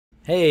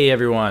Hey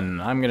everyone,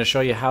 I'm going to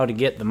show you how to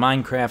get the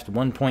Minecraft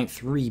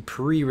 1.3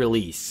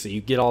 pre-release. So you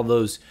get all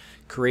those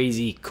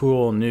crazy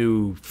cool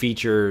new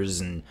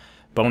features and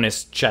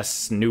bonus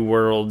chests, new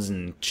worlds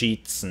and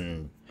cheats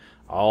and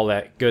all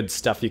that good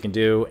stuff you can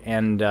do.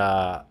 And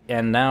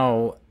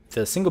now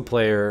the single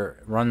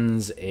player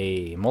runs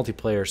a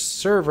multiplayer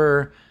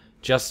server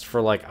just for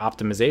like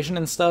optimization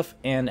and stuff,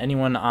 and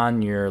anyone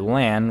on your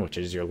LAN, which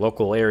is your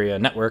local area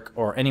network,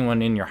 or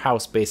anyone in your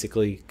house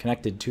basically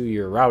connected to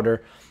your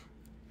router,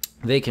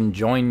 they can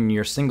join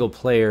your single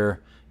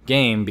player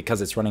game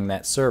because it's running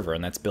that server,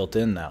 and that's built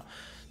in now.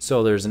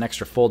 So there's an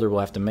extra folder we'll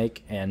have to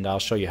make, and I'll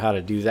show you how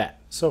to do that.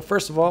 So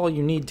first of all,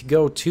 you need to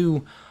go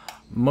to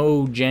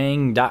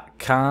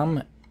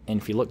mojang.com,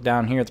 and if you look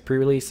down here at the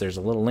pre-release, there's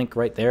a little link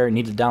right there. You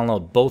need to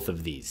download both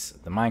of these,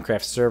 the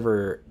Minecraft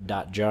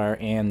server.jar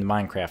and the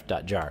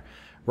Minecraft.jar.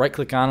 Right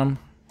click on them,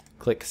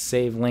 click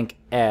save link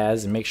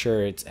as, and make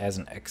sure it's as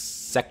an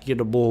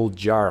executable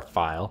jar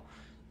file.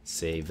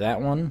 Save that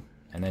one.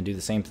 And then do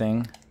the same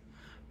thing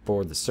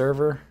for the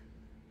server.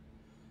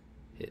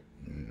 Hit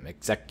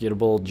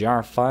executable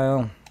jar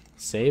file,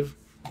 save.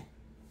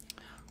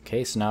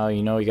 Okay, so now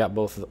you know you got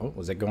both of the, oh,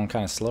 was that going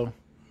kind of slow?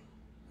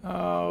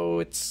 Oh,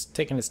 it's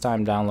taking its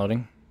time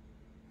downloading.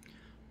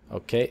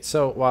 Okay,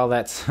 so while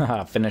that's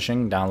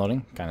finishing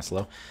downloading, kind of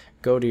slow,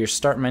 go to your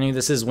start menu.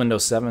 This is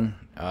Windows 7.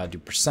 Do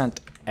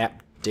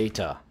 %app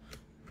data,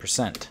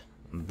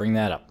 bring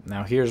that up.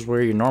 Now here's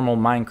where your normal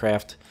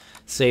Minecraft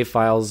save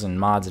files and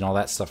mods and all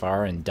that stuff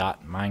are in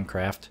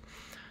 .minecraft,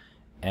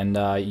 and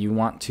you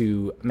want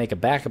to make a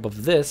backup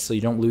of this so you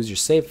don't lose your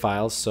save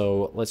files.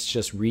 So let's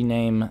just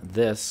rename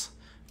this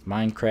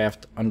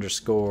Minecraft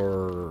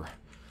underscore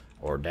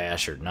or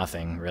dash or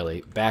nothing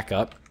really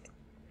backup.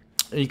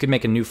 You could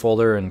make a new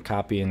folder and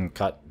copy and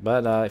cut,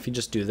 but if you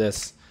just do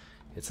this,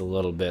 it's a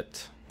little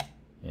bit,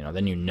 you know,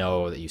 then you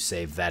know that you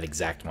saved that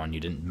exact one. You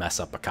didn't mess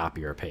up a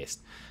copy or a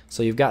paste.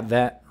 So you've got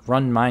that.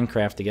 Run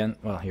Minecraft again.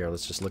 Well, here,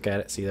 let's just look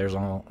at it. See, there's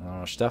all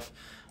our stuff.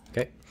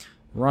 Okay.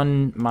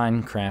 Run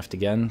Minecraft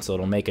again, so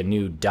it'll make a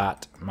new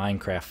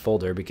 .minecraft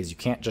folder, because you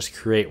can't just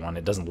create one.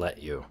 It doesn't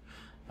let you.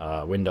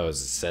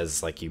 Windows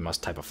says like you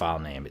must type a file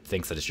name. It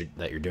thinks that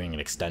you're doing an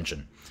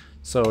extension.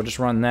 So just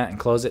run that and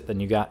close it. Then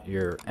you got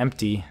your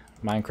empty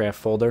Minecraft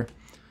folder.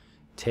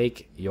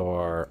 Take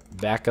your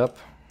backup,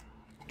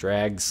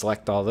 drag,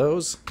 select all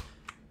those,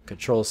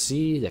 Control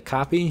C to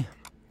copy.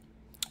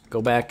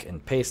 Go back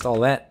and paste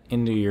all that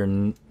into your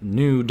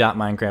new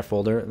 .minecraft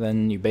folder.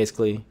 Then you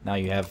basically, now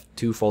you have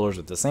two folders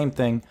with the same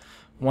thing,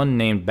 one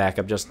named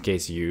backup just in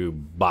case you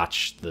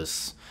botch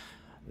this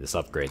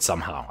upgrade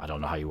somehow. I don't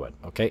know how you would.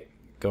 Okay,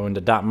 go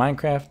into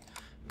 .minecraft,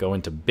 go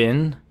into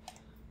bin.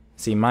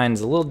 See,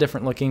 mine's a little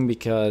different looking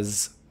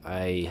because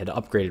I had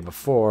upgraded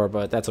before,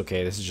 but that's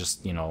okay. This is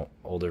just, you know,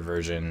 older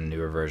version,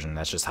 newer version.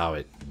 That's just how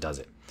it does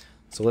it.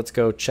 So let's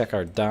go check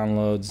our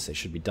downloads. They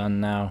should be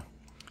done now.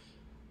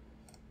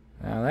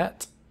 Now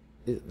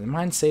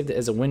mine saved it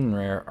as a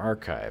WinRare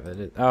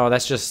archive. Oh,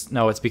 that's just,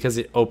 no, it's because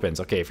it opens.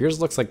 Okay, if yours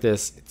looks like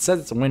this, it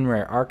says it's a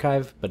WinRare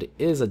archive, but it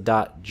is a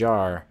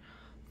 .jar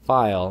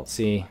file.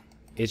 See,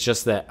 it's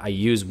just that I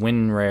use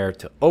WinRare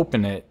to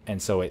open it,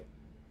 and so it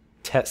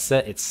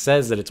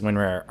says that it's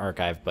WinRare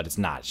archive, but it's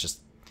not. It's just,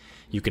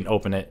 you can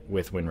open it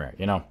with WinRare,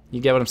 you know? You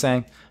get what I'm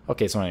saying?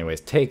 Okay, so anyways,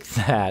 take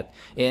that,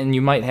 and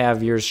you might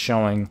have yours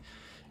showing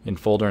in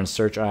folder and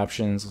search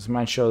options.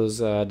 Mine shows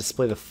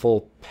display the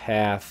full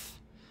path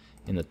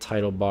in the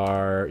title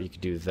bar. You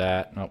could do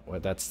that. No,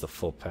 that's the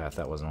full path.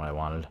 That wasn't what I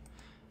wanted.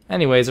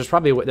 Anyways, there's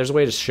a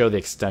way to show the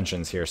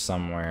extensions here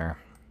somewhere.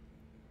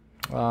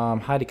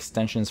 Hide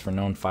extensions for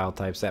known file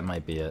types. That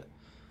might be it.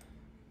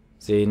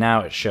 See,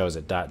 now it shows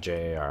it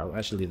 .jar. I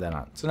should leave that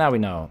on. So now we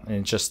know, and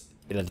it's just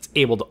that it's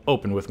able to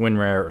open with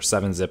WinRare or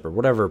 7-zip or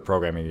whatever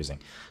program you're using.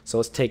 So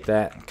let's take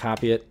that and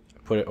copy it,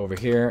 put it over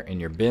here in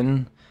your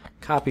bin.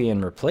 Copy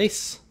and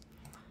replace.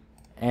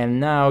 And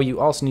now you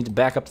also need to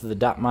back up to the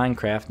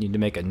 .minecraft. You need to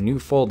make a new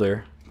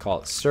folder, call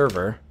it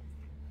server.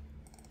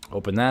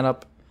 Open that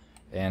up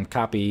and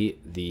copy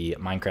the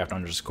Minecraft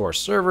underscore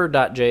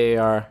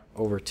server.jar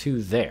over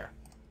to there.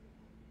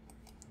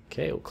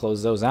 Okay, we'll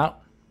close those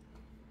out.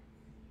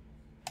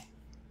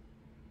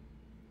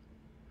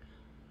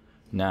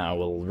 Now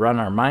we'll run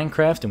our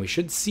Minecraft, and we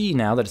should see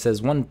now that it says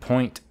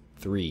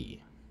 1.3.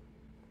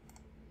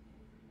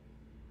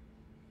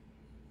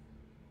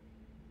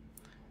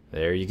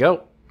 There you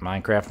go,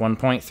 Minecraft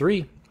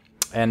 1.3.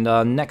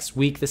 And next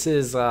week, this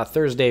is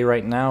Thursday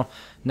right now.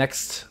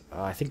 Next,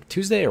 I think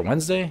Tuesday or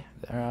Wednesday,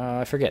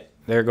 I forget.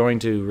 They're going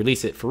to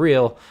release it for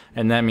real,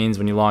 and that means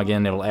when you log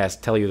in, it'll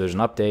tell you there's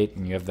an update,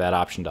 and you have that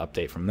option to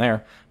update from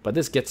there. But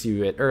this gets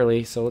you it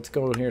early, so let's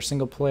go here,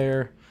 single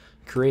player,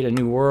 create a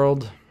new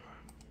world,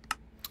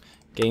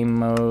 game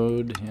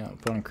mode, yeah,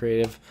 put on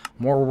creative,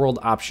 more world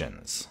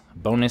options,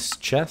 bonus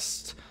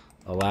chest,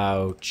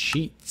 allow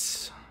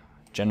cheats,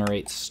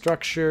 generate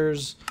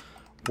structures,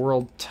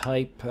 world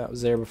type, that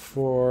was there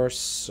before,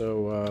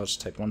 so I'll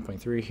just type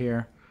 1.3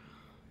 here.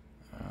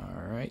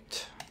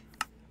 Alright.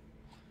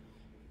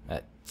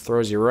 That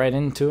throws you right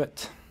into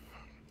it.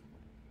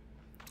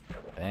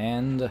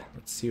 And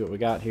let's see what we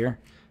got here.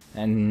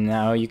 And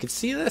now you can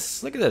see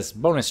this. Look at this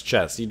bonus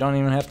chest. You don't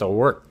even have to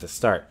work to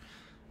start.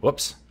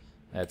 Whoops.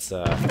 That's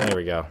there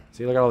we go.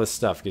 See, look at all this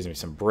stuff. Gives me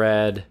some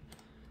bread,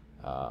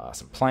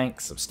 some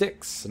planks, some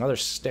sticks, another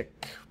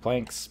stick,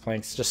 planks.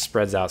 Just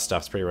spreads out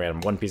stuff. It's pretty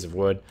random. One piece of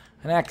wood,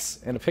 an axe,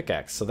 and a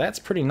pickaxe. So that's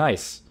pretty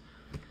nice.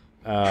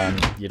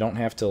 You don't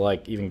have to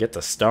like even get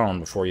to stone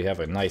before you have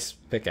a nice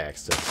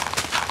pickaxe to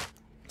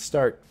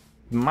start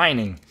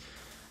mining.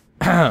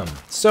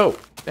 So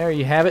there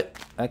you have it.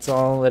 That's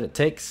all that it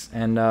takes.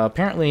 And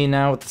apparently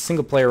now with the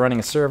single player running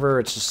a server,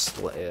 it's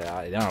just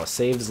I don't know,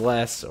 saves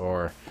less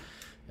or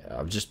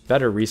just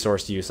better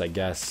resource use, I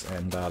guess.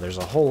 And there's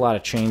a whole lot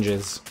of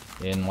changes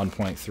in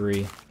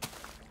 1.3.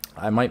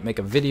 I might make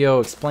a video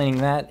explaining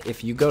that.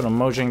 If you go to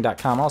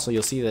mojang.com, also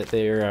you'll see that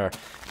they're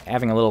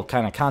having a little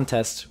kind of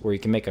contest where you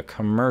can make a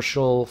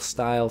commercial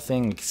style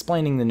thing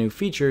explaining the new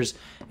features.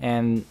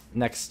 And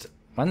next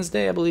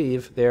Wednesday, I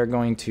believe, they're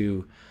going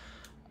to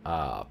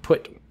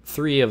put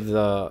 3 of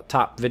the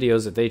top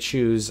videos that they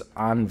choose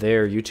on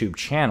their YouTube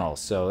channel.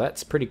 So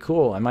that's pretty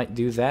cool. I might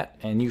do that,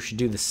 and you should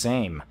do the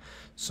same.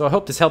 So I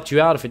hope this helped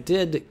you out. If it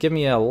did, give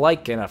me a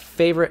like and a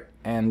favorite.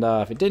 And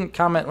if it didn't,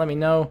 comment, let me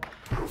know.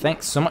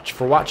 Thanks so much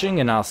for watching,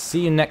 and I'll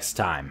see you next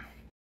time.